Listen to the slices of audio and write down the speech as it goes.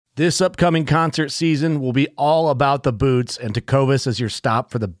This upcoming concert season will be all about the boots, and Tecovas is your stop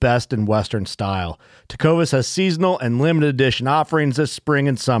for the best in Western style. Tecovas has seasonal and limited edition offerings this spring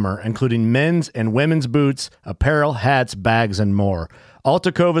and summer, including men's and women's boots, apparel, hats, bags, and more. All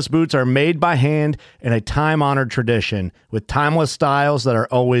Tecovas boots are made by hand in a time-honored tradition with timeless styles that are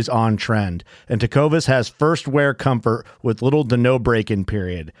always on trend. And Tecovas has first wear comfort with little to no break-in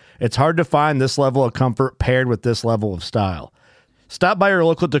period. It's hard to find this level of comfort paired with this level of style. Stop by your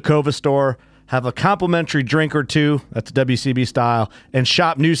local Tecovas store, have a complimentary drink or two, that's WCB style, and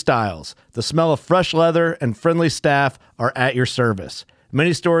shop new styles. The smell of fresh leather and friendly staff are at your service.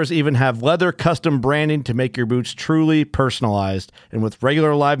 Many stores even have leather custom branding to make your boots truly personalized. And with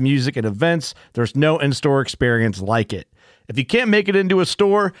regular live music and events, there's no in-store experience like it. If you can't make it into a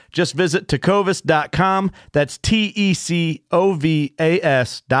store, just visit tecovas.com. That's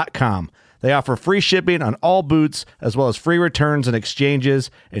TECOVAS.com. They offer free shipping on all boots, as well as free returns and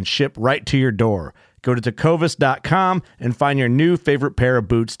exchanges, and ship right to your door. Go to tecovas.com and find your new favorite pair of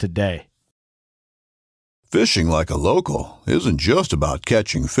boots today. Fishing like a local isn't just about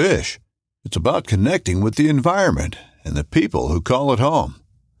catching fish. It's about connecting with the environment and the people who call it home.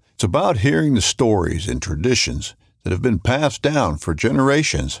 It's about hearing the stories and traditions that have been passed down for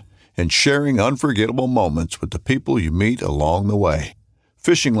generations and sharing unforgettable moments with the people you meet along the way.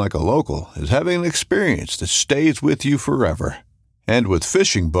 Fishing like a local is having an experience that stays with you forever. And with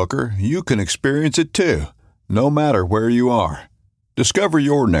Fishing Booker, you can experience it too, no matter where you are. Discover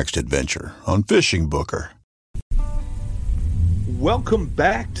your next adventure on Fishing Booker. Welcome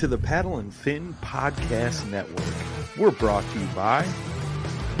back to the Paddle and Fin Podcast Network. We're brought to you by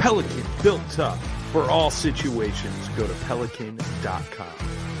Pelican, built tough for all situations. Go to pelican.com.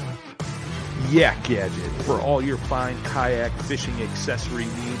 Yak Gadget, for all your fine kayak fishing accessory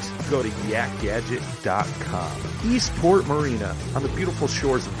needs, go to yakgadget.com. Eastport Marina, on the beautiful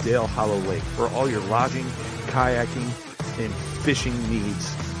shores of Dale Hollow Lake, for all your lodging, kayaking, and fishing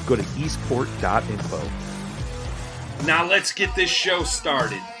needs, go to eastport.info. Now let's get this show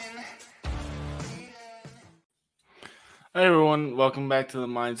started. Hey everyone, welcome back to the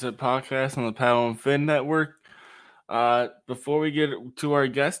Mindset Podcast on the Paddle and Fin Network. Before we get to our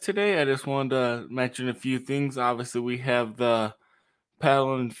guest today, I just wanted to mention a few things. Obviously, we have the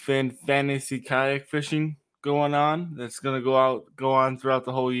Paddle and Fin Fantasy Kayak Fishing going on. That's going to go on throughout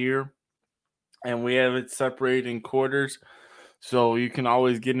the whole year. And we have it separated in quarters. So you can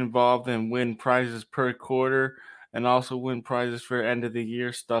always get involved and win prizes per quarter and also win prizes for end of the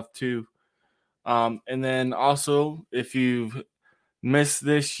year stuff too. And then also, if you've missed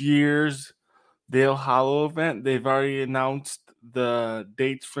this year's Dale Hollow event, they've already announced the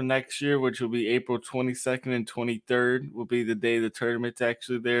dates for next year, which will be April 22nd and 23rd will be the day the tournament's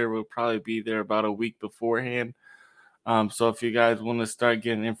actually there. We'll probably be there about a week beforehand. So if you guys want to start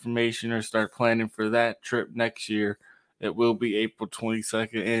getting information or start planning for that trip next year, it will be April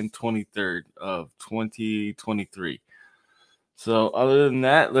 22nd and 23rd of 2023. So other than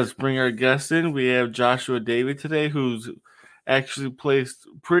that, let's bring our guest in. We have Joshua David today, who's actually placed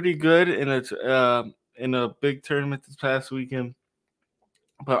pretty good in a big tournament this past weekend,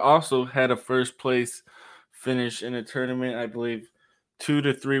 but also had a first place finish in a tournament, I believe, 2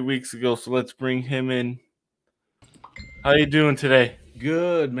 to 3 weeks ago. So let's bring him in. How you doing today?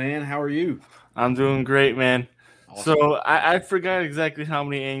 Good, man. How are you? I'm doing great, man. Awesome. So I forgot exactly how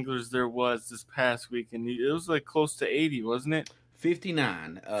many anglers there was this past week, and it was like close to 80, wasn't it?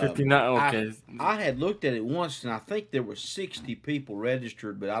 59. 59, okay. I had looked at it once, and I think there were 60 people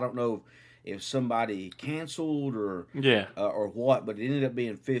registered, but I don't know if somebody canceled or what, but it ended up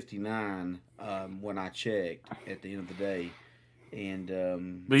being 59 when I checked at the end of the day. And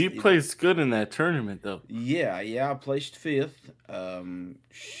but you placed good in that tournament, though. Yeah, I placed fifth.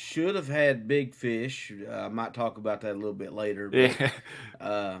 Should have had big fish. I might talk about that a little bit later. But,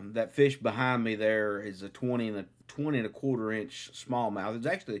 that fish behind me there is a 20 and a quarter inch smallmouth. It's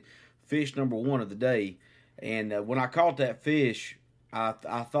actually fish number one of the day. And when I caught that fish, I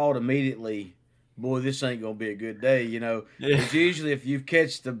thought immediately, boy, this ain't gonna be a good day, you know. It's usually if you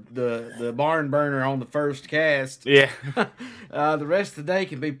catch the barn burner on the first cast, the rest of the day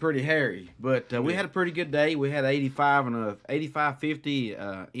can be pretty hairy. But we had a pretty good day. We had 85 50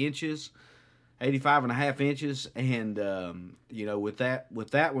 inches, 85 and a half inches, and with that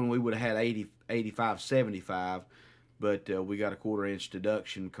one we would have had 85 75, but we got a quarter inch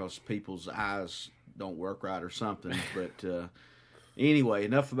deduction because people's eyes don't work right or something. But anyway,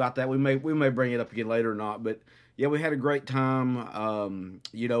 enough about that. We may bring it up again later or not, but yeah, we had a great time.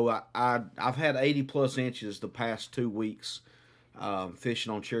 I've had 80 plus inches the past 2 weeks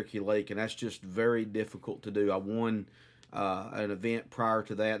fishing on Cherokee Lake, and that's just very difficult to do. I won an event prior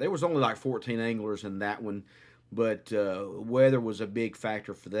to that. There was only like 14 anglers in that one, but weather was a big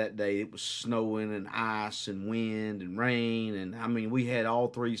factor for that day. It was snowing and ice and wind and rain, and I mean we had all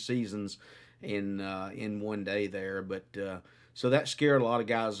 3 seasons in one day there. But so that scared a lot of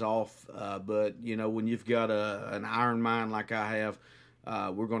guys off. But when you've got an iron mind like I have,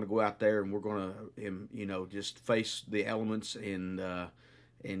 we're going to go out there and we're going to just face the elements and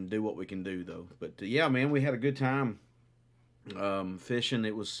do what we can do though. But yeah, man, we had a good time fishing.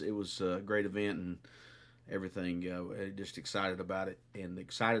 It was a great event and everything. Just excited about it and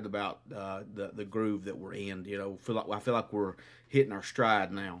excited about the groove that we're in. I feel like we're hitting our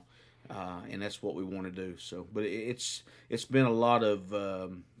stride now, and that's what we want to do. So, but it's been a lot of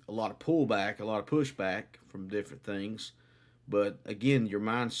pullback, a lot of pushback from different things. But again, your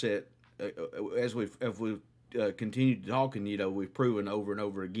mindset, as we've continued talking, we've proven over and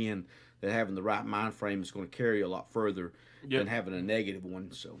over again that having the right mind frame is going to carry you a lot further than having a negative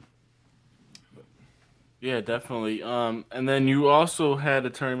one. So. Yeah, definitely. And then you also had a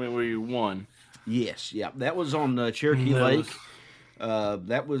tournament where you won. Yes, yeah. That was on Cherokee Lake.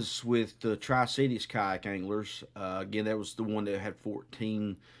 That was with the Tri-Cities Kayak Anglers. Again, that was the one that had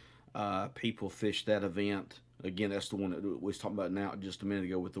 14 people fish that event. Again, that's the one that we was talking about now just a minute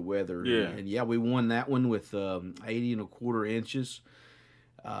ago with the weather. Yeah. And yeah, we won that one with 80 1/4 inches.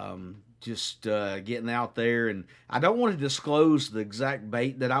 Just getting out there, and I don't want to disclose the exact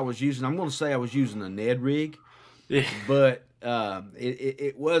bait that I was using. I'm going to say I was using a Ned rig, but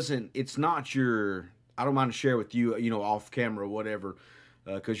it wasn't. It's not your. I don't mind to share with you, off camera or whatever,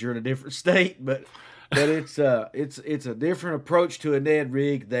 because you're in a different state. But it's a different approach to a Ned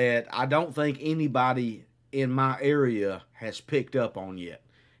rig that I don't think anybody in my area has picked up on yet,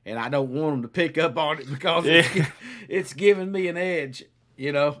 and I don't want them to pick up on it because it's giving me an edge,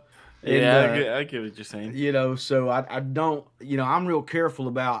 And, I get what you're saying. So I don't, I'm real careful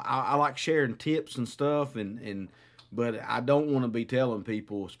about, I like sharing tips and stuff, but I don't want to be telling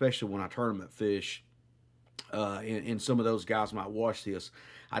people, especially when I tournament fish, and some of those guys might watch this,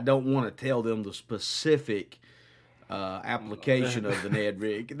 I don't want to tell them the specific application of the Ned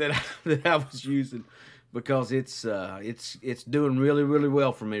rig that I was using, because it's doing really, really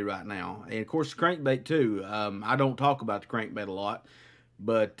well for me right now. And of course the crankbait too. I don't talk about the crankbait a lot.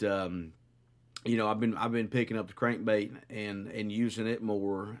 But I've been picking up the crankbait and using it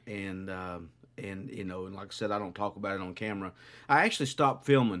more, and like I said, I don't talk about it on camera. I actually stopped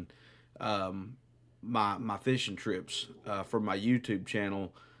filming my fishing trips for my YouTube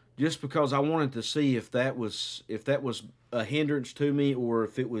channel just because I wanted to see if that was a hindrance to me or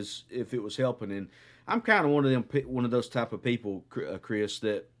if it was helping. And I'm kind of one of those type of people, Chris,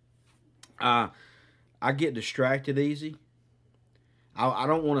 that I get distracted easy. I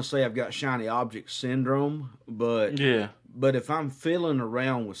don't want to say I've got shiny object syndrome, but if I'm fiddling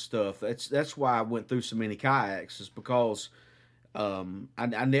around with stuff, that's why I went through so many kayaks, is because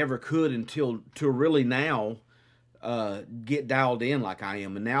I never could until really now get dialed in like I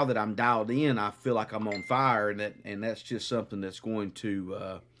am. And now that I'm dialed in, I feel like I'm on fire, and that's just something that's going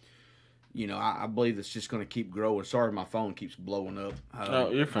to I believe it's just going to keep growing. Sorry, my phone keeps blowing up.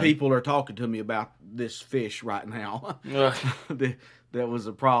 You're fine. People are talking to me about this fish right now. That was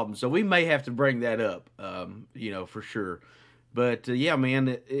a problem. So we may have to bring that up, for sure. But yeah,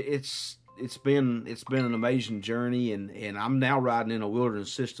 man, it's been an amazing journey, and I'm now riding in a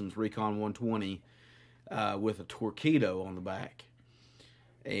Wilderness Systems Recon 120 with a Torpedo on the back.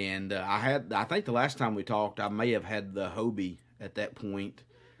 And I think the last time we talked, I may have had the Hobie at that point.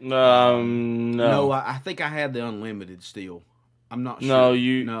 No, I think I had the Unlimited still. I'm not sure. No, I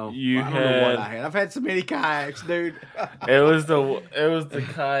don't know what I had. I've had so many kayaks, dude. It was the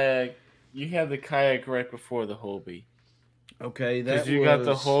kayak. You had the kayak right before the Hobie. Okay, that was... you got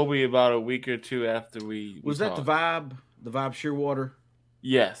the Hobie about a week or two after we Was that talked. the Vibe Shearwater?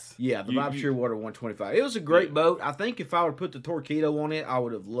 Yes. Yeah, the Vibe Shearwater 125. It was a great boat. I think if I would put the Torpedo on it, I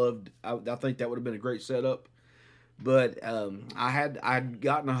would have loved... I think that would have been a great setup. But I'd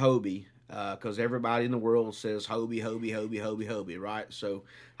gotten a Hobie, because everybody in the world says Hobie, right? So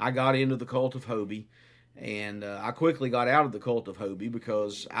I got into the cult of Hobie, and I quickly got out of the cult of Hobie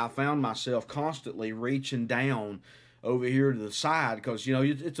because I found myself constantly reaching down over here to the side, because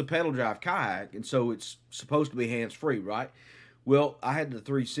it's a pedal drive kayak, and so it's supposed to be hands free, right? Well, I had the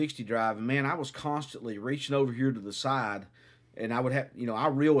 360 drive, and man, I was constantly reaching over here to the side, and I would have, I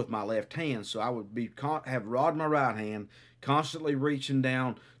reel with my left hand, so I would have rod in my right hand, constantly reaching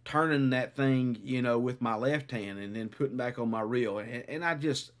down, turning that thing, with my left hand, and then putting back on my reel. And I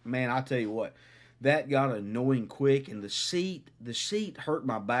just, man, I tell you what, that got annoying quick. And the seat hurt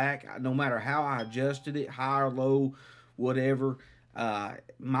my back. No matter how I adjusted it, high or low, whatever.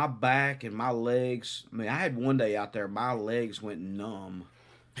 My back and my legs. I mean, I had one day out there, my legs went numb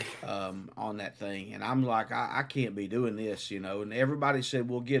on that thing, and I'm like, I can't be doing this, you know. And everybody said,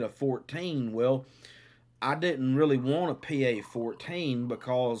 "We'll get a 14." Well, I didn't really want a PA 14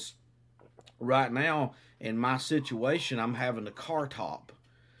 because right now in my situation, I'm having a car top.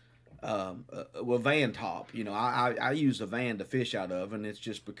 Well, van top. You know, I use a van to fish out of, and it's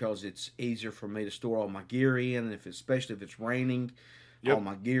just because it's easier for me to store all my gear in, especially if it's raining, all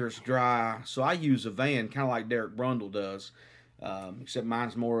my gear's dry. So I use a van, kind of like Derek Brundle does, except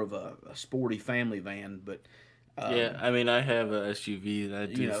mine's more of a sporty family van. But yeah, I mean, I have a SUV that I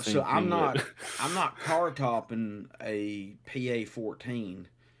do the same so thing I'm not car topping a PA 14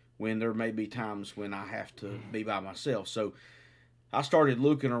 when there may be times when I have to be by myself. So I started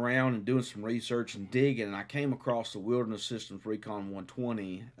looking around and doing some research and digging, and I came across the Wilderness Systems Recon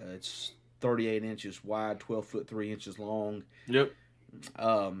 120. It's 38 inches wide, 12 foot 3 inches long. Yep.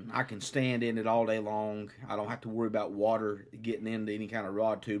 I can stand in it all day long. I don't have to worry about water getting into any kind of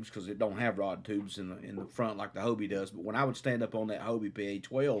rod tubes because it don't have rod tubes in the front like the Hobie does. But when I would stand up on that Hobie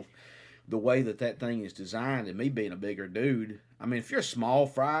PA-12, the way that thing is designed, and me being a bigger dude, I mean, if you're a small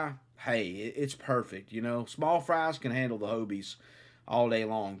fry, hey, it's perfect. You know, small fries can handle the Hobies all day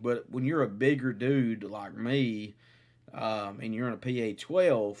long. But when you're a bigger dude like me, and you're in a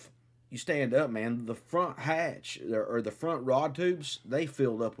PA-12, you stand up, man, the front hatch or the front rod tubes, they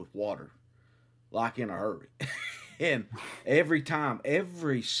filled up with water, like in a hurry. And every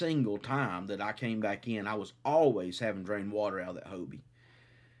single time that I came back in, I was always having drained water out of that Hobie.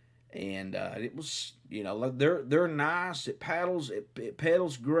 And it was, you know, they're nice. It pedals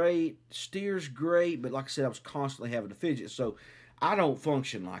great, steers great. But like I said, I was constantly having to fidget. So I don't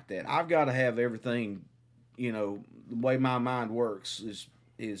function like that. I've got to have everything, you know, the way my mind works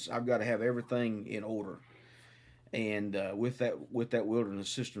is I've got to have everything in order. And with that Wilderness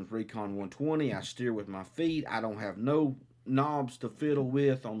Systems Recon 120, I steer with my feet. I don't have no knobs to fiddle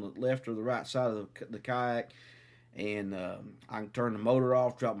with on the left or the right side of the kayak. And I can turn the motor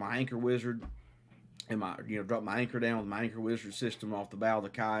off, drop my anchor wizard, and drop my anchor down with my anchor wizard system off the bow of the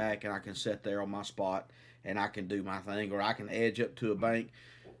kayak, and I can sit there on my spot and I can do my thing. Or I can edge up to a bank,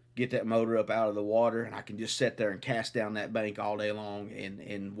 get that motor up out of the water, and I can just sit there and cast down that bank all day long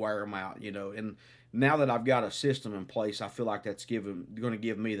and wear them out, you know. And now that I've got a system in place, I feel like that's going to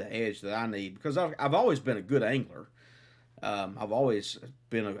give me the edge that I need, because I've always been a good angler. I've always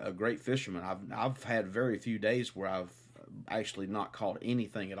been a great fisherman. I've had very few days where I've actually not caught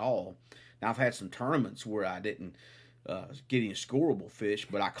anything at all. Now, I've had some tournaments where I didn't get any scoreable fish,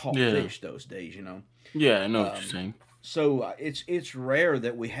 but I caught fish those days, you know. Yeah, I know what you're saying. So it's rare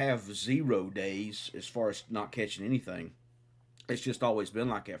that we have 0 days as far as not catching anything. It's just always been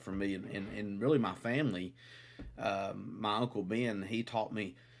like that for me, and really my family. My Uncle Ben, he taught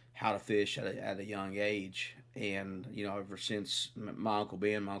me how to fish at a young age, and you know, ever since my Uncle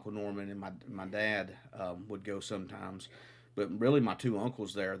Ben, my Uncle Norman, and my dad would go sometimes, but really my two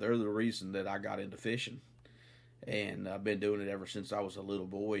uncles they're the reason that I got into fishing. And I've been doing it ever since I was a little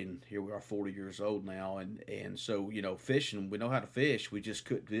boy, and here we are 40 years old now. And so, you know, fishing, we know how to fish. We just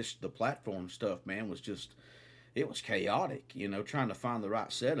couldn't fish. The platform stuff, man, was just, it was chaotic, you know, trying to find the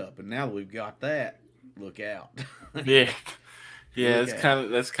right setup. And now that we've got that, look out. Yeah. Yeah,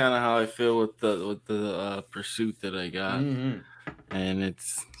 that's kind of how I feel with the pursuit that I got. Mm-hmm. And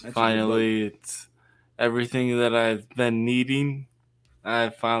it's everything that I've been needing, I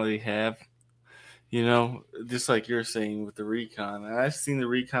finally have. You know, just like you're saying with the Recon. And I've seen the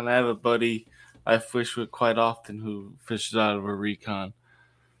Recon. I have a buddy I fish with quite often who fishes out of a Recon.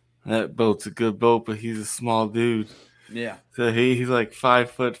 That boat's a good boat, but he's a small dude. Yeah. So he's like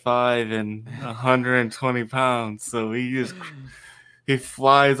 5'5" and 120 pounds. So he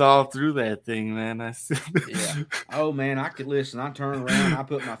flies all through that thing, man. Yeah. Oh man, I could listen. I turn around, I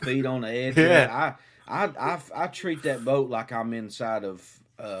put my feet on the edge. Yeah. I treat that boat like I'm inside of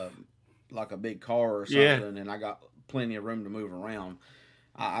like a big car or something, and I got plenty of room to move around.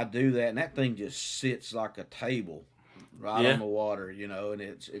 I do that, and that thing just sits like a table right on the water, you know, and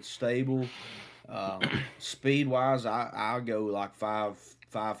it's stable. Speed wise, I go like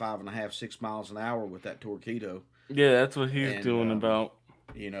 5.5, 6 miles an hour with that Torpedo. Yeah, that's what he's doing about.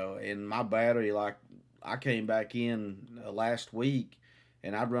 You know, and my battery, like I came back in last week,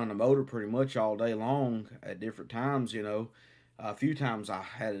 and I'd run the motor pretty much all day long at different times, you know. A few times I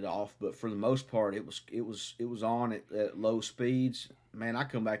had it off, but for the most part, it was on at low speeds. Man, I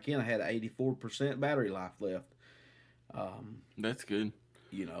come back in, I had 84% battery life left. That's good.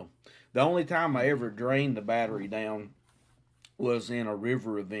 You know, the only time I ever drained the battery down was in a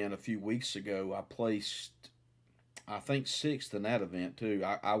river event a few weeks ago. I I think 6th in that event too.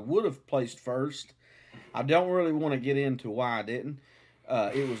 I would have placed first. I don't really want to get into why I didn't.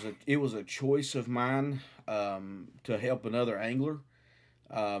 It was a choice of mine to help another angler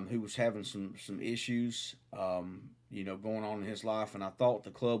who was having some issues, going on in his life, and I thought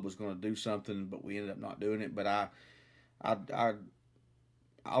the club was going to do something, but we ended up not doing it. But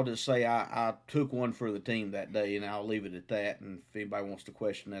I'll just say I took one for the team that day, and I'll leave it at that. And if anybody wants to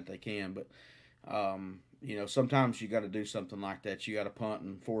question that, they can. But sometimes you got to do something like that. You got to punt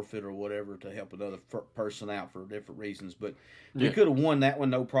and forfeit or whatever to help another person out for different reasons. But we could have won that one,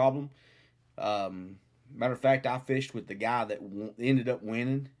 no problem. Matter of fact, I fished with the guy that ended up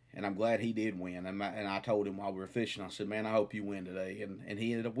winning, and I'm glad he did win. And I told him while we were fishing, I said, "Man, I hope you win today." And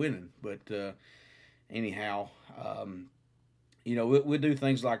he ended up winning. But anyhow, we do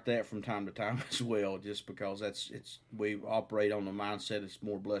things like that from time to time as well, just because we operate on the mindset it's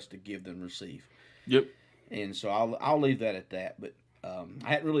more blessed to give than receive. Yep. And so I'll leave that at that. But I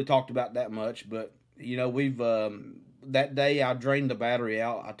hadn't really talked about that much. But we've that day I drained the battery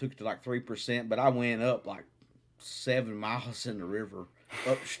out. I took it to like 3%, but I went up like 7 miles in the river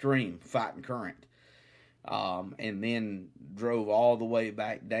upstream fighting current. And then drove all the way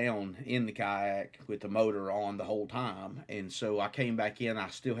back down in the kayak with the motor on the whole time. And so I came back in, I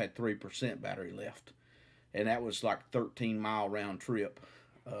still had 3% battery left. And that was like 13-mile round trip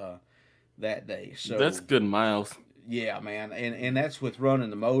that day. So that's good miles. Yeah, man. And that's with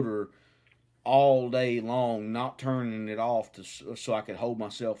running the motor all day long, not turning it off so I could hold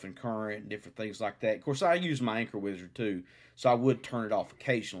myself in current and different things like that. Of course, I use my anchor wizard too, so I would turn it off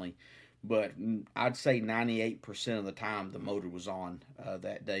occasionally. But I'd say 98% of the time the motor was on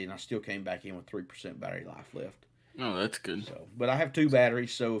that day, and I still came back in with 3% battery life left. Oh, that's good. So, but I have 2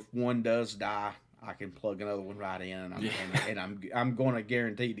 batteries, so if one does die, I can plug another one right in, and I'm going to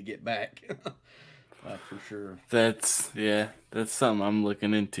guarantee to get back for sure. That's something I'm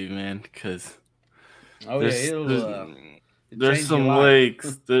looking into, man. Because there's some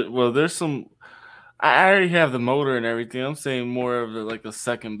lakes. There's some. I already have the motor and everything. I'm saying more of like a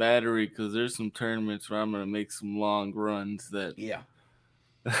second battery because there's some tournaments where I'm gonna make some long runs. That yeah.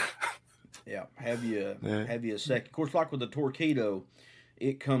 Have you a second? Of course, like with the Torpedo,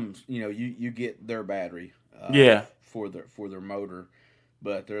 it comes. You get their battery. For their motor,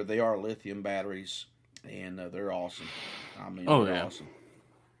 but they are lithium batteries, and they're awesome. I mean, they're awesome.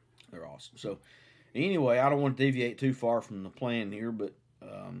 They're awesome. So anyway, I don't want to deviate too far from the plan here, but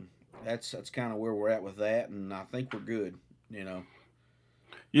that's kind of where we're at with that, and I think we're good. Yeah.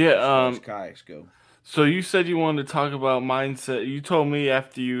 As far as kayaks go. So you said you wanted to talk about mindset. You told me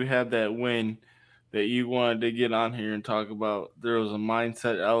after you had that win that you wanted to get on here and talk about there was a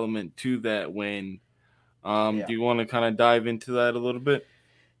mindset element to that win. Do you want to kind of dive into that a little bit?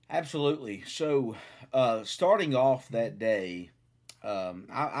 Absolutely. So starting off that day,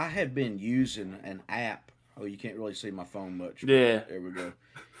 I had been using an app. Oh, you can't really see my phone much. Yeah. There we go.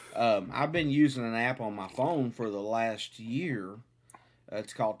 I've been using an app on my phone for the last year.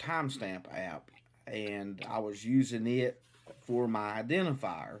 It's called Timestamp app, and I was using it for my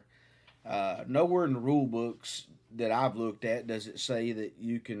identifier. Nowhere in the rule books that I've looked at does it say that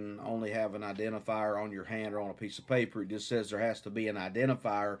you can only have an identifier on your hand or on a piece of paper. It just says there has to be an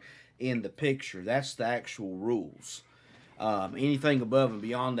identifier in the picture. That's the actual rules. Anything above and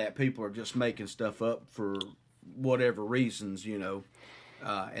beyond that, people are just making stuff up for whatever reasons,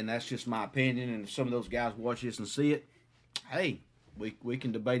 and that's just my opinion. And if some of those guys watch this and see it, hey, we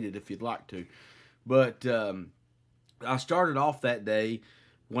can debate it if you'd like to. But I started off that day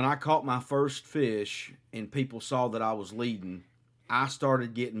when I caught my first fish and people saw that I was leading. I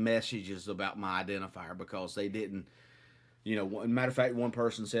started getting messages about my identifier because they didn't. Matter of fact, one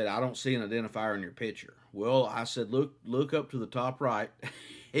person said, "I don't see an identifier in your picture." Well, I said, look up to the top right,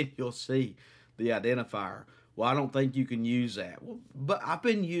 and you'll see the identifier. Well, I don't think you can use that. Well, but I've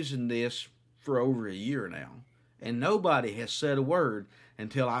been using this for over a year now, and nobody has said a word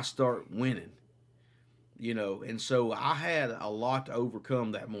until I start winning. And so I had a lot to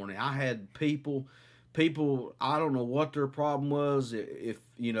overcome that morning. I had people, I don't know what their problem was. If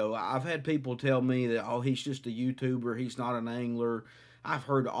I've had people tell me that, oh, he's just a YouTuber, he's not an angler. I've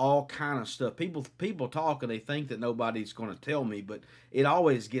heard all kind of stuff. People talk and they think that nobody's going to tell me, but it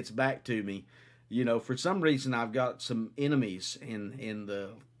always gets back to me. For some reason I've got some enemies in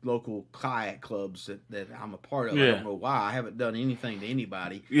the local kayak clubs that I'm a part of. Yeah. I don't know why. I haven't done anything to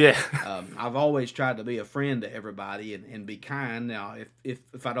anybody. Yeah. I've always tried to be a friend to everybody and be kind. Now,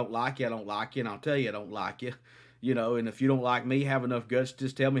 if I don't like you, I don't like you, and I'll tell you I don't like you. And if you don't like me, have enough guts,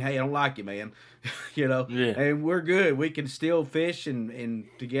 just tell me, hey, I don't like you, man. Yeah. And we're good. We can still fish and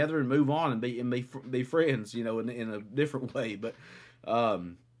together and move on and be friends, in a different way. But,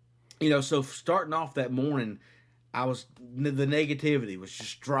 so starting off that morning, the negativity was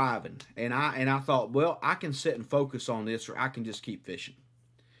just driving, and I thought, well, I can sit and focus on this, or I can just keep fishing.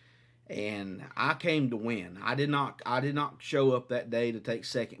 And I came to win. I did not show up that day to take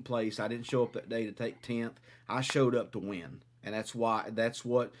second place. I didn't show up that day to take 10th. I showed up to win. And that's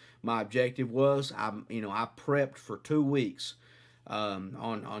what my objective was. I prepped for 2 weeks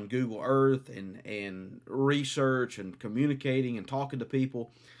on Google Earth and research and communicating and talking to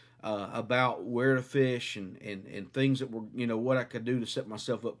people about where to fish and things that were, what I could do to set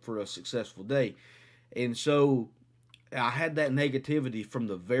myself up for a successful day. And so I had that negativity from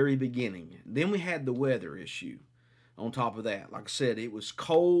the very beginning. Then we had the weather issue on top of that. Like I said, it was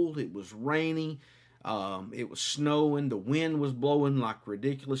cold, it was rainy, it was snowing, the wind was blowing like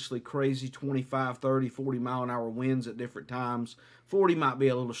ridiculously crazy, 25, 30, 40 mile an hour winds at different times. 40 might be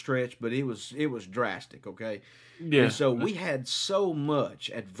a little stretch, but it was drastic, okay? Yeah. And so we had so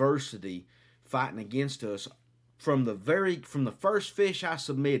much adversity fighting against us from the first fish I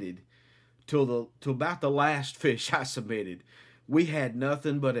submitted till about the last fish I submitted. We had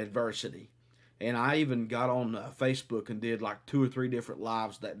nothing but adversity. And I even got on Facebook and did like 2 or 3 different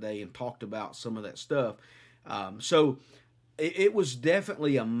lives that day and talked about some of that stuff. So it was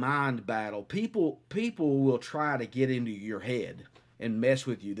definitely a mind battle. People will try to get into your head and mess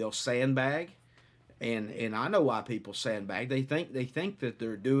with you. They'll sandbag, and I know why people sandbag. They think that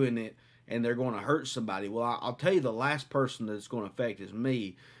they're doing it and they're going to hurt somebody. Well, I'll tell you, the last person that's going to affect is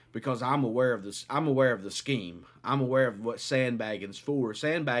me, because I'm aware of this. I'm aware of the scheme. I'm aware of what sandbagging's for.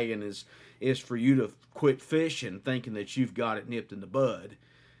 Sandbagging is for you to quit fishing thinking that you've got it nipped in the bud,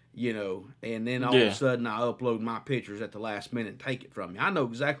 and then all of a sudden I upload my pictures at the last minute and take it from you. I know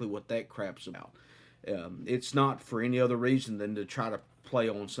exactly what that crap's about. It's not for any other reason than to try to play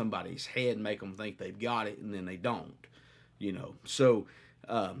on somebody's head and make them think they've got it, and then they don't, So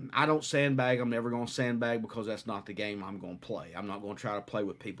I don't sandbag. I'm never going to sandbag, because that's not the game I'm going to play. I'm not going to try to play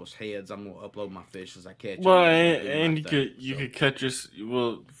with people's heads. I'm going to upload my fish as I catch them. Well, and you could catch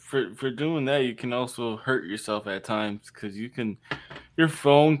for doing that, you can also hurt yourself at times, because your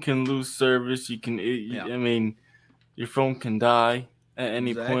phone can lose service. I mean, your phone can die at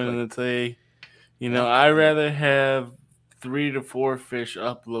any point in the day. I'd rather have 3 to 4 fish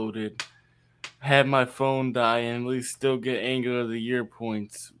uploaded, have my phone die, and at least still get Angler of the Year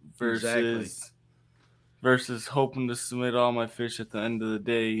points versus hoping to submit all my fish at the end of the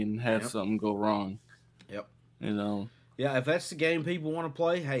day and have something go wrong. Yep. Yeah, if that's the game people want to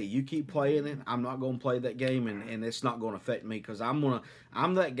play, hey, you keep playing it. I'm not going to play that game, and it's not going to affect me, because I'm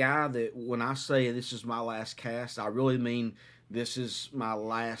that guy that when I say this is my last cast, I really mean this is my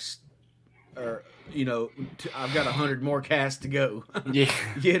last. I've got 100 more casts to go. Yeah.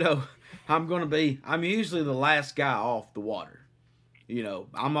 I'm usually the last guy off the water.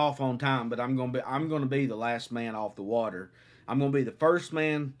 I'm off on time, but I'm gonna be the last man off the water. I'm gonna be the first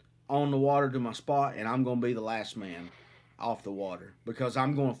man on the water to my spot, and I'm gonna be the last man off the water, because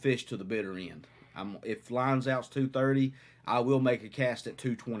I'm gonna fish to the bitter end. If lines out's 230, I will make a cast at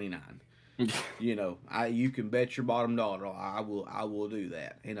 229. You can bet your bottom dollar I will do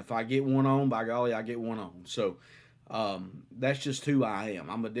that. And if I get one on, by golly, I get one on. So that's just who I am.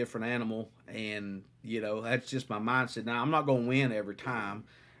 I'm a different animal, and that's just my mindset. Now, I'm not going to win every time.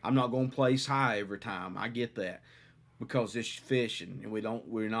 I'm not going to place high every time. I get that, because it's fishing, and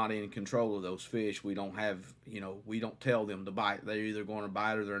we're not in control of those fish. We don't have, we don't tell them to bite. They're either going to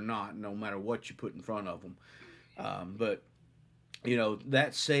bite or they're not, no matter what you put in front of them. But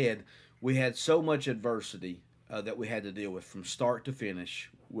that said, we had so much adversity that we had to deal with from start to finish,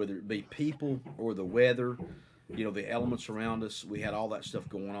 whether it be people or the weather, the elements around us. We had all that stuff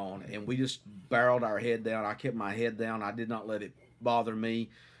going on, and we just barreled our head down. I kept my head down. I did not let it bother me,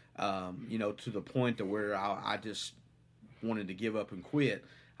 to the point to where I just wanted to give up and quit.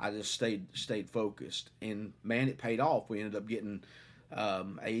 I just stayed focused, and man, it paid off. We ended up getting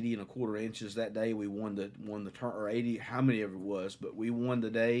 80 1/4 inches that day. We won the turn, or 80, how many of it was, but we won the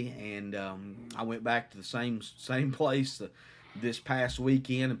day. And I went back to the same place this past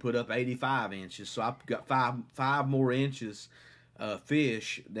weekend and put up 85 inches. So I got five more inches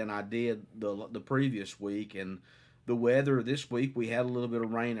fish than I did the previous week. And the weather this week, we had a little bit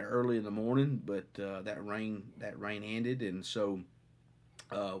of rain early in the morning, but that rain ended, and so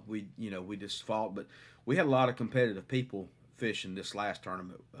we just fought. But we had a lot of competitive people fishing this last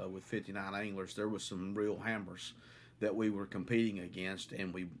tournament with 59 anglers. There was some real hammers that we were competing against,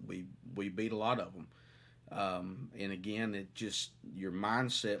 and we beat a lot of them. And again, it just your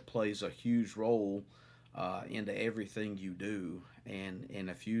mindset plays a huge role into everything you do. And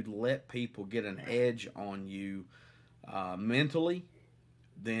if you let people get an edge on you mentally,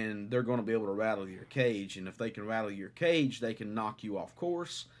 then they're going to be able to rattle your cage. And if they can rattle your cage, they can knock you off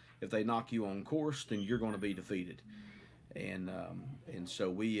course. If they knock you on course, then you're going to be defeated. And so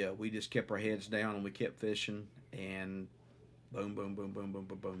we just kept our heads down and we kept fishing, and boom, boom, boom, boom, boom,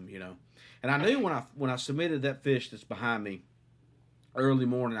 boom, boom. And I knew when I submitted that fish that's behind me early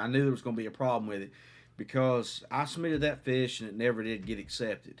morning, I knew there was going to be a problem with it, because I submitted that fish and it never did get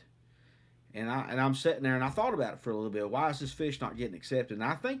accepted. And I'm sitting there and I thought about it for a little bit. Why is this fish not getting accepted? And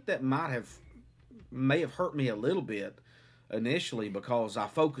I think that may have hurt me a little bit initially, because I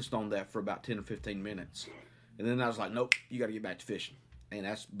focused on that for about 10 or 15 minutes. And then I was like, nope, you got to get back to fishing. And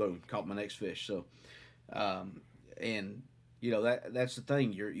that's, boom, caught my next fish. So, that's the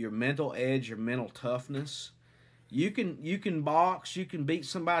thing. Your mental edge, your mental toughness. You can box, you can beat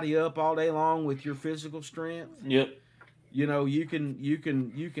somebody up all day long with your physical strength. Yep. You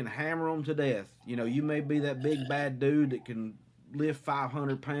can hammer them to death. You may be that big bad dude that can lift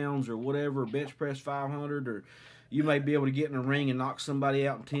 500 pounds or whatever, bench press 500, or you may be able to get in a ring and knock somebody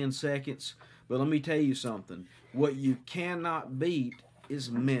out in 10 seconds. But let me tell you something. What you cannot beat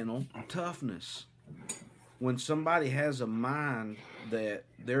is mental toughness. When somebody has a mind that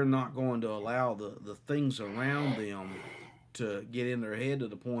they're not going to allow the things around them to get in their head to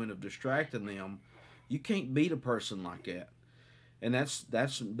the point of distracting them, you can't beat a person like that. And that's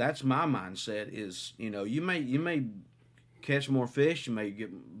my mindset is, you may catch more fish, you may get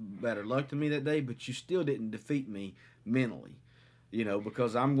better luck than me that day, but you still didn't defeat me mentally.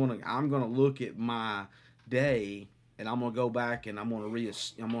 Because I'm gonna look at my day and I'm gonna go back and I'm gonna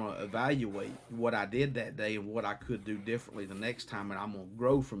evaluate what I did that day and what I could do differently the next time, and I'm gonna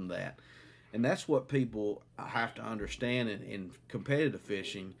grow from that. And that's what people have to understand in competitive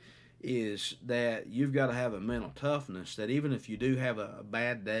fishing, is that you've got to have a mental toughness that even if you do have a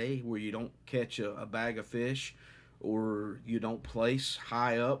bad day where you don't catch a bag of fish or you don't place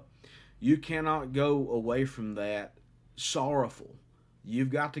high up, you cannot go away from that sorrowful.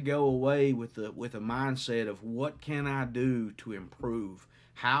 You've got to go away with a mindset of, what can I do to improve?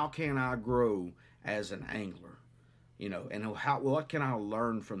 How can I grow as an angler? And what can I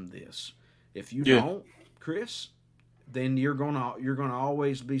learn from this? If you don't, Chris, then you're gonna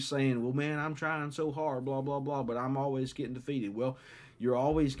always be saying, well, man, I'm trying so hard, blah, blah, blah, but I'm always getting defeated. Well, you're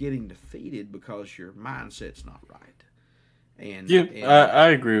always getting defeated because your mindset's not right. And I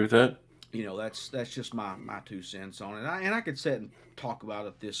agree with that. That's just my 2 cents on it. And I could sit and talk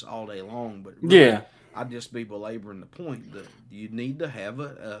about this all day long, but really, I'd just be belaboring the point that you need to have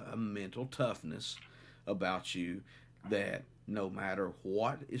a mental toughness about you, that no matter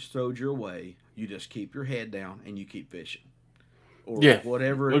what is thrown your way, you just keep your head down and you keep fishing. Or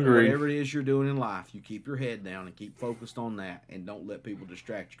whatever it is you're doing in life, you keep your head down and keep focused on that, and don't let people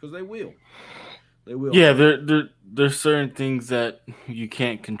distract you, because they will. They will. Yeah, there's certain things that you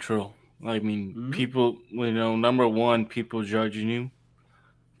can't control. I mean, people, number one, people judging you,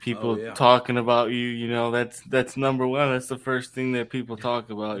 people talking about you, that's number one. That's the first thing that people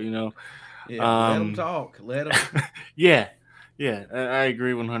talk about, Yeah, let them talk. Let them. Yeah, I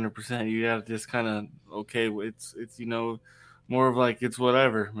agree 100%. You got to just kind of, it's more of like, it's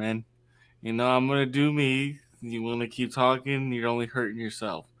whatever, man. I'm going to do me. You want to keep talking, you're only hurting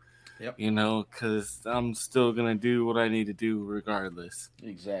yourself. Yep. Because I'm still going to do what I need to do regardless.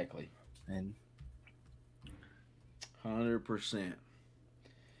 Exactly. And 100%.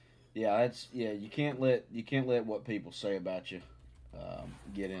 Yeah, you can't let what people say about you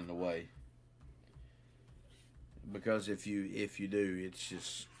get in the way. Because if you do, it's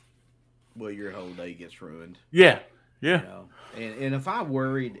just, your whole day gets ruined. Yeah. And if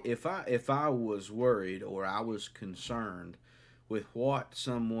I was worried or I was concerned with what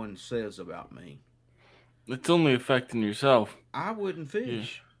someone says about me, it's only affecting yourself. I wouldn't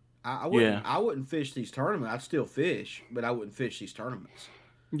fish. Yeah. I wouldn't fish these tournaments. I'd still fish, but I wouldn't fish these tournaments.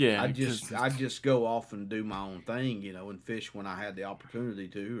 Yeah. I'd just go off and do my own thing, and fish when I had the opportunity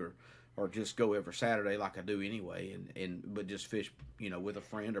to, or just go every Saturday like I do anyway, but just fish, with a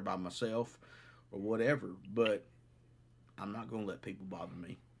friend or by myself or whatever. But I'm not going to let people bother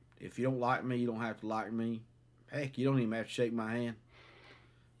me. If you don't like me, you don't have to like me. Heck, you don't even have to shake my hand.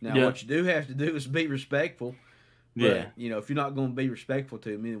 Now, what you do have to do is be respectful. But, if you're not going to be respectful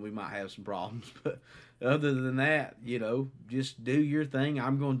to me, then we might have some problems. But other than that, just do your thing.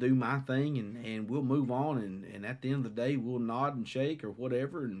 I'm going to do my thing, and we'll move on. And at the end of the day, we'll nod and shake or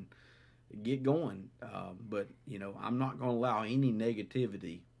whatever and get going. But, I'm not going to allow any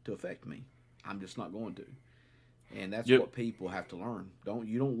negativity to affect me. I'm just not going to. And that's Yep. what people have to learn.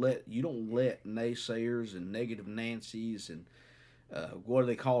 You don't let naysayers and negative Nancy's and what do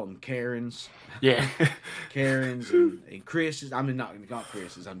they call them? Karens. Yeah. Karens and Chris's. I mean, not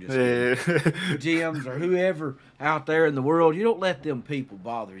Chris's. I'm just Yeah. kidding. Jim's or whoever out there in the world. You don't let them people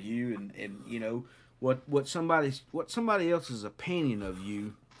bother you. And you know what somebody else's opinion of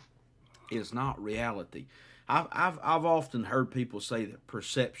you is not reality. I've often heard people say that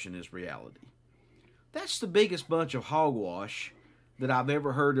perception is reality. That's the biggest bunch of hogwash that I've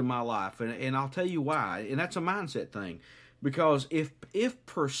ever heard in my life, and I'll tell you why. And that's a mindset thing, because if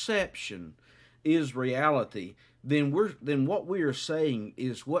perception is reality, then what we are saying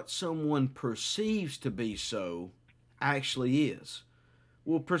is what someone perceives to be so actually is.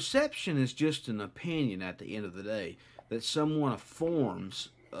 Well, perception is just an opinion at the end of the day that someone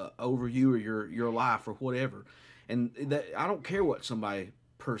forms over you or your life or whatever, and that I don't care what somebody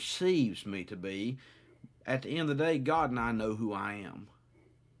perceives me to be. At the end of the day, God and I know who I am.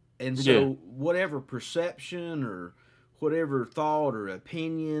 And so whatever perception or whatever thought or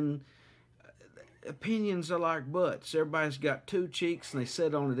opinions are like butts. Everybody's got two cheeks and they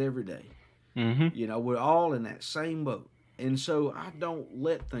sit on it every day. Mm-hmm. You know, we're all in that same boat. And so I don't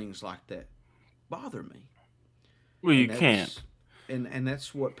let things like that bother me. Well, you can't. And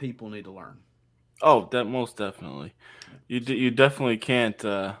that's what people need to learn. Oh, that most definitely. You definitely can't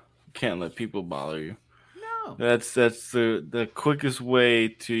let people bother you. No. That's the quickest way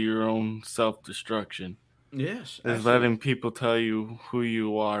to your own self-destruction. Yes. Is letting people tell you who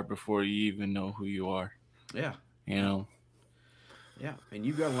you are before you even know who you are. Yeah. You know. Yeah, and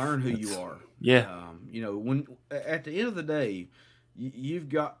you've got to learn who you are. Yeah. You know, when at the end of the day, you've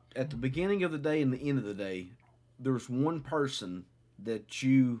got at the beginning of the day and the end of the day, there's one person that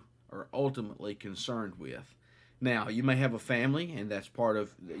you are ultimately concerned with. Now, you may have a family, and that's part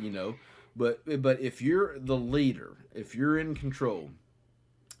of but if you're the leader, if you're in control,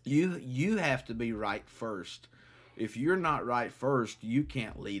 you have to be right first. If you're not right first, you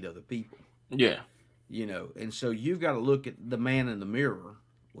can't lead other people. Yeah. You know, and so you've got to look at the man in the mirror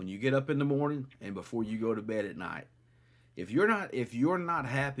when you get up in the morning and before you go to bed at night. If you're not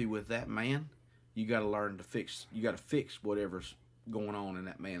happy with that man, you got to learn to fix. You got to fix whatever's going on in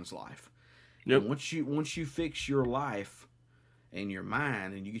that man's life. Yep. And once you fix your life and your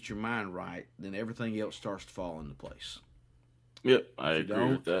mind, and you get your mind right, then everything else starts to fall into place. Yep, I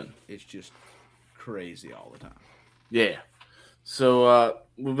agree with that. It's just crazy all the time. Yeah. So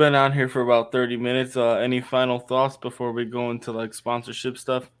we've been on here for about 30 minutes. Any final thoughts before we go into like sponsorship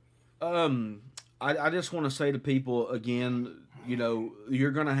stuff? I just want to say to people again, you know,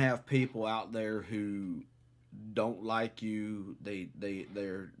 you're gonna have people out there who don't like you.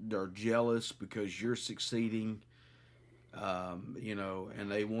 They're jealous because you're succeeding. You know, and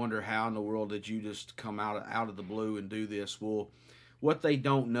they wonder how in the world did you just come out of the blue and do this? Well, what they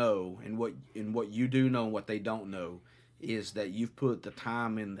don't know, and what you do know, and what they don't know, is that you've put the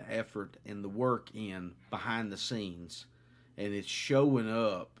time and the effort and the work in behind the scenes, and it's showing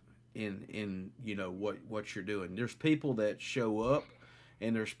up in you know what you're doing. There's people that show up,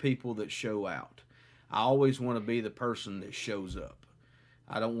 and there's people that show out. I always want to be the person that shows up.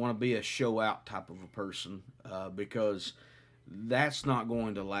 I don't want to be a show out type of a person because that's not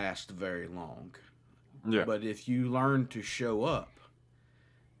going to last very long. Yeah. But if you learn to show up,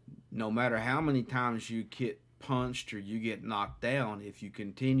 no matter how many times you get punched or you get knocked down, if you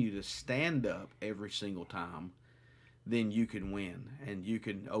continue to stand up every single time, then you can win and you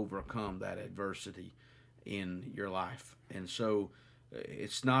can overcome that adversity in your life. And so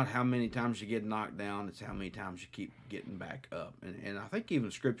it's not how many times you get knocked down, it's how many times you keep getting back up. And I think even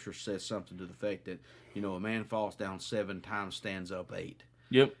Scripture says something to the fact that, you know, a man falls down 7 times, stands up 8.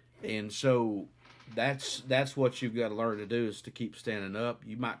 Yep. And so that's what you've got to learn to do, is to keep standing up.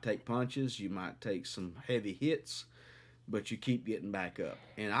 You might take punches, you might take some heavy hits, but you keep getting back up.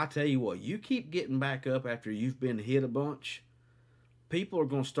 And I tell you what, you keep getting back up after you've been hit a bunch, people are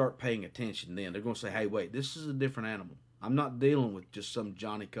going to start paying attention then. They're going to say, hey, wait, this is a different animal. I'm not dealing with just some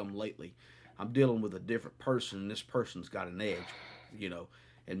Johnny-come-lately. I'm dealing with a different person, and this person's got an edge, you know.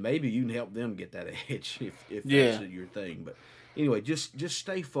 And maybe you can help them get that edge if that's your thing. But anyway, just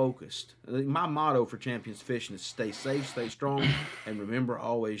stay focused. My motto for Champions Fishing is stay safe, stay strong, and remember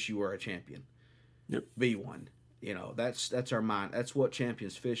always you are a champion. Yep. Be one. You know, that's our mind. That's what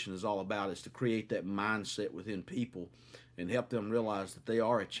Champions Fishing is all about, is to create that mindset within people and help them realize that they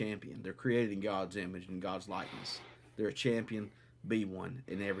are a champion. They're created in God's image and God's likeness. They're a champion. Be one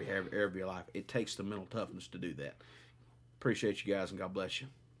in every area of your life. It takes the mental toughness to do that. Appreciate you guys, and God bless you.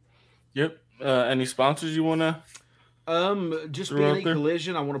 Yep. Any sponsors you want to Just B&E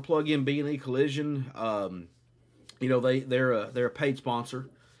Collision. I want to plug in B&E Collision. They're a paid sponsor.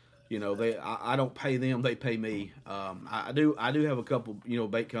 I don't pay them; they pay me. I do have a couple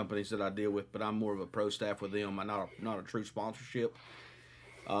bait companies that I deal with, but I'm more of a pro staff with them. I'm not a true sponsorship.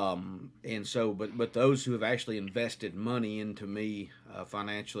 But those who have actually invested money into me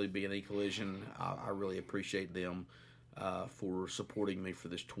financially, B&E Collision, I really appreciate them for supporting me for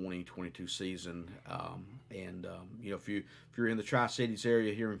this 2022 season. If you're in the Tri-Cities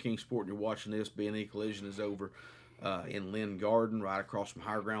area here in Kingsport and you're watching this, B&E Collision is over in Lynn Garden, right across from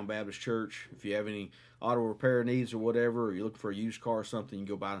Higher Ground Baptist Church. If you have any auto repair needs or whatever, or you're looking for a used car or something, you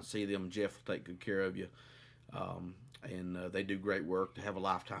can go by and see them. Jeff will take good care of you. They do great work. They have a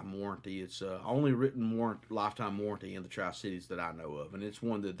lifetime warranty. It's only written lifetime warranty in the Tri-Cities that I know of, and it's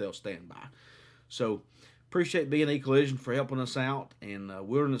one that they'll stand by. So appreciate B&E Collision for helping us out. And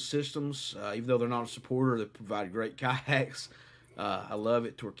Wilderness Systems, even though they're not a supporter, they provide great kayaks. I love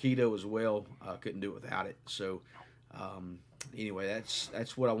it. Torquedo as well. Couldn't do it without it. So anyway,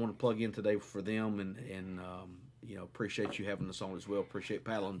 that's what I want to plug in today for them. And appreciate you having us on as well. Appreciate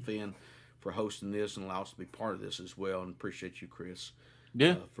Paddle and Fin for hosting this and allow us to be part of this as well. And appreciate you, Chris.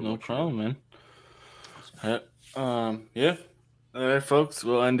 Yeah, no problem, man. Yeah. All right, folks,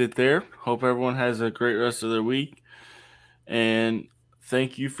 we'll end it there. Hope everyone has a great rest of their week. And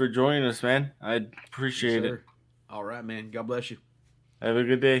thank you for joining us, man. I appreciate it. All right, man. God bless you. Have a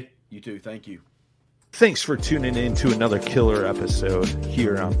good day. You too. Thank you. Thanks for tuning in to another killer episode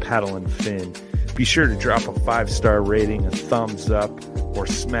here on Paddle and Fin. Be sure to drop a 5-star rating, a thumbs up, or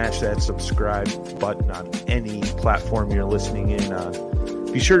smash that subscribe button on any platform you're listening in on.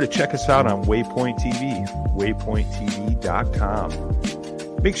 Be sure to check us out on Waypoint TV,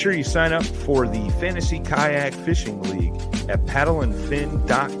 waypointtv.com. Make sure you sign up for the Fantasy Kayak Fishing League at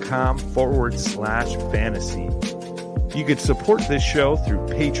paddleandfin.com/fantasy. You can support this show through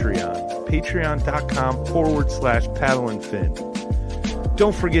Patreon, patreon.com/paddleandfin.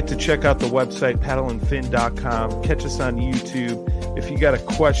 Don't forget to check out the website, paddleandfin.com. Catch us on YouTube. If you got a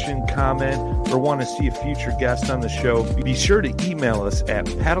question, comment, or want to see a future guest on the show, be sure to email us at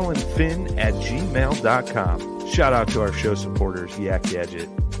paddleandfin@gmail.com. Shout out to our show supporters, Yak Gadget.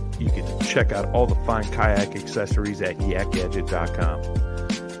 You can check out all the fine kayak accessories at yakgadget.com.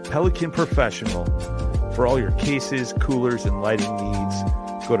 Pelican Professional. For all your cases, coolers, and lighting needs,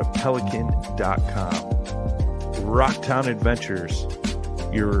 go to pelican.com. Rocktown Adventures,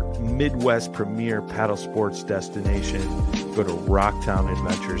 your Midwest premier paddle sports destination. Go to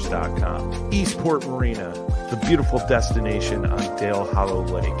rocktownadventures.com. Eastport Marina, the beautiful destination on Dale Hollow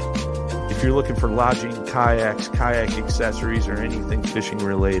Lake. If you're looking for lodging, kayaks, kayak accessories, or anything fishing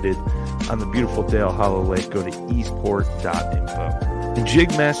related on the beautiful Dale Hollow Lake, go to eastport.info. And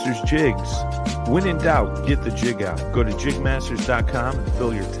Jigmasters Jigs. When in doubt, get the jig out. Go to jigmasters.com and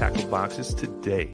fill your tackle boxes today.